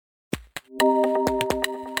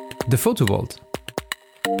The Photo Vault.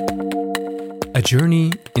 A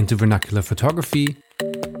journey into vernacular photography,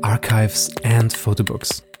 archives and photo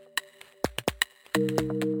books.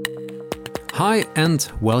 Hi and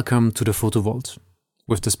welcome to The Photo Vault,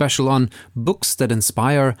 with the special on books that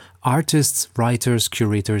inspire artists, writers,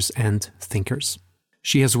 curators and thinkers.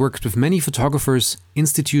 She has worked with many photographers,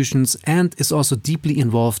 institutions and is also deeply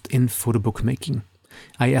involved in photo book making.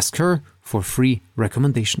 I asked her for 3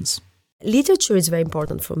 recommendations. Literature is very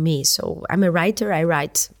important for me. So I'm a writer. I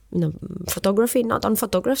write, photography, not on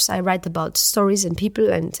photographs. I write about stories and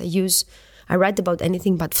people, and I write about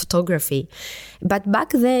anything but photography. But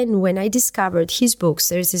back then, when I discovered his books,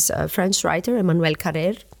 there's this French writer, Emmanuell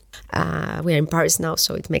Carrere. We're in Paris now,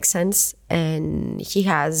 so it makes sense. And he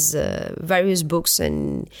has various books,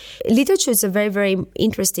 and literature is sets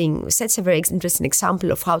a very interesting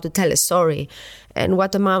example of how to tell a story. And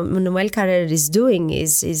what Emmanuell Carrere is doing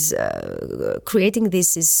is creating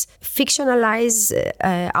this fictionalized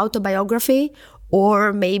autobiography,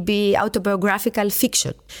 or maybe autobiographical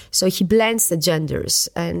fiction. So he blends the genders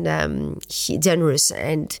and he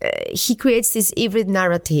creates this hybrid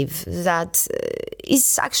narrative that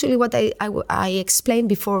is actually what I explained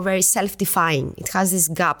before, very self-defying. It has these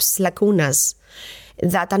gaps, lacunas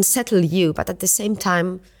that unsettle you, but at the same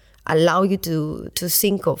time allow you to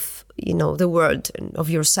think of the world and of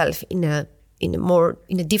yourself in a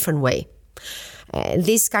different way.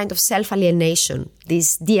 This kind of self-alienation,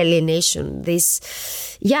 this de-alienation, to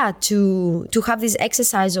have this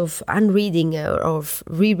exercise of unreading or of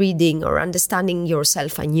rereading or understanding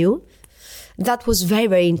yourself anew, that was very,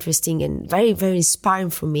 very interesting and very, very inspiring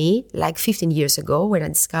for me, like 15 years ago when I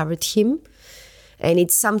discovered him. And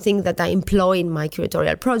it's something that I employ in my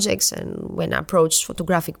curatorial projects and when I approach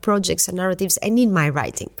photographic projects and narratives and in my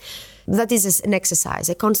writing. That is an exercise,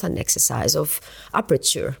 a constant exercise of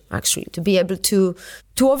aperture, actually, to be able to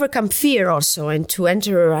overcome fear also and to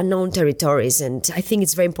enter unknown territories. And I think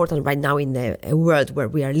it's very important right now in a world where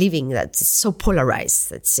we are living that is so polarized,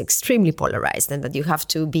 that's extremely polarized, and that you have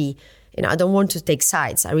to be, I don't want to take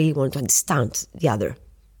sides. I really want to understand the other,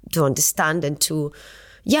 to understand and to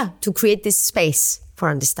create this space for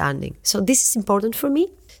understanding. So this is important for me.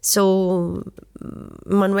 So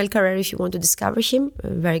Emmanuell Carrere, if you want to discover him, a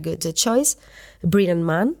very good choice, a brilliant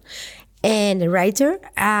man and a writer.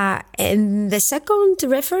 And the second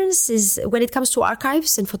reference is when it comes to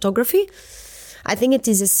archives and photography. I think it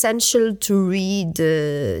is essential to read,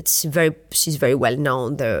 she's very well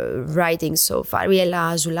known, the writings of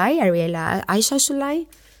Ariella Azoulay,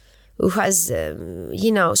 who has,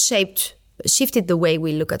 shifted the way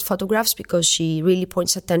we look at photographs, because she really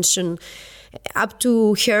points attention. Up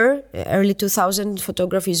to her, early 2000,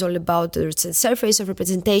 photography is all about the surface of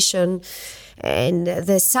representation, and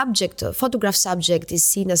the photograph subject is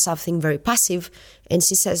seen as something very passive, and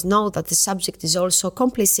she says no, that the subject is also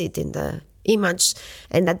complicit in the image,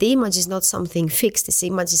 and that the image is not something fixed. This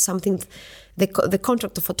image is something, the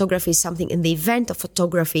contract of photography is something, and the event of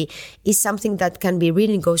photography is something that can be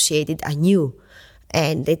renegotiated anew,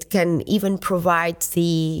 and it can even provide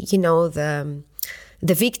the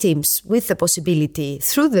victims with the possibility,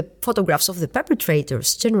 through the photographs of the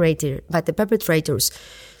perpetrators, generated by the perpetrators,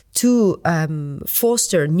 to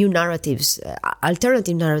foster new narratives,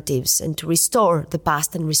 alternative narratives, and to restore the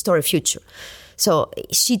past and restore a future. So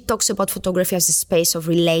she talks about photography as a space of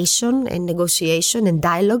relation and negotiation and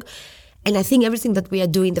dialogue. And I think everything that we are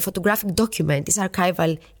doing, the photographic document, is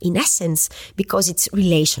archival in essence because it's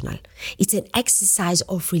relational. It's an exercise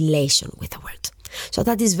of relation with the world. So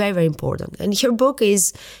that is very, very important. And her book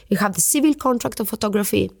is, you have the civil contract of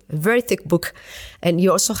photography, a very thick book, and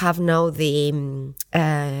you also have now the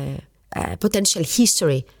potential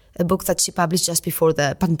history, a book that she published just before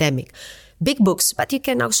the pandemic. Big books, but you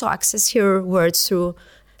can also access her words through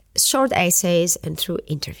short essays and through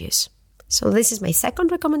interviews. So this is my second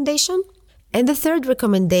recommendation. And the third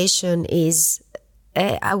recommendation is,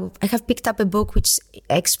 I have picked up a book which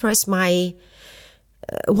expresses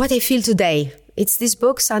what I feel today. It's this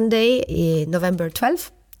book, Sunday, November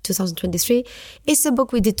 12th, 2023. It's a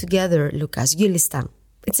book we did together, Lucas, Gülistan.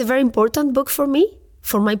 It's a very important book for me,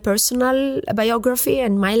 for my personal biography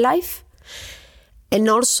and my life. And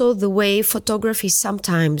also the way photography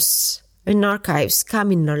sometimes and archives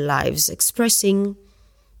come in our lives, expressing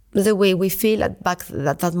the way we feel at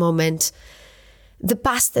that moment, the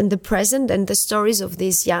past and the present, and the stories of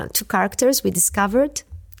these two characters we discovered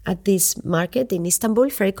at this market in Istanbul,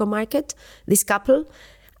 Feriko market, this couple.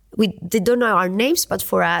 They don't know our names, but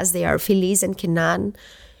for us, they are Feliz and Kenan,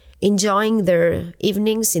 enjoying their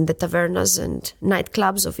evenings in the tavernas and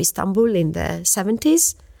nightclubs of Istanbul in the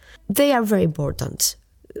 70s. They are very important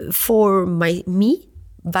for me,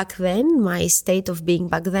 back then, my state of being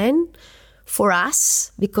back then, for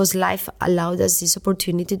us, because life allowed us this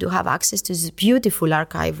opportunity to have access to this beautiful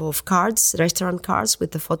archive of cards, restaurant cards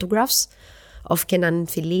with the photographs of Kenan and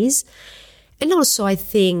Feliz. And also, I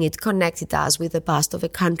think it connected us with the past of a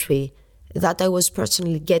country that I was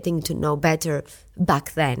personally getting to know better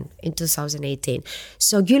back then in 2018.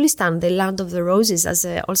 So Gülistan, the Land of the Roses, as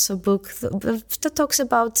also a book that talks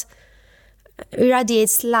about,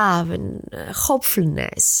 irradiates love and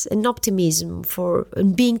hopefulness and optimism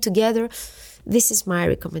and being together. This is my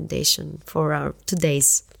recommendation for our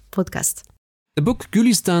today's podcast. The book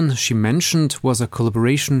Gülistan she mentioned was a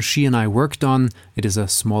collaboration she and I worked on. It is a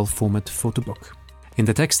small format photo book. In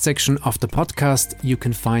the text section of the podcast, you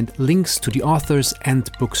can find links to the authors and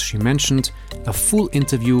books she mentioned. A full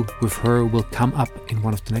interview with her will come up in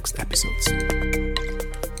one of the next episodes.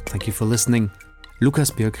 Thank you for listening.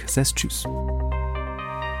 Lukas Birk says Tschüss.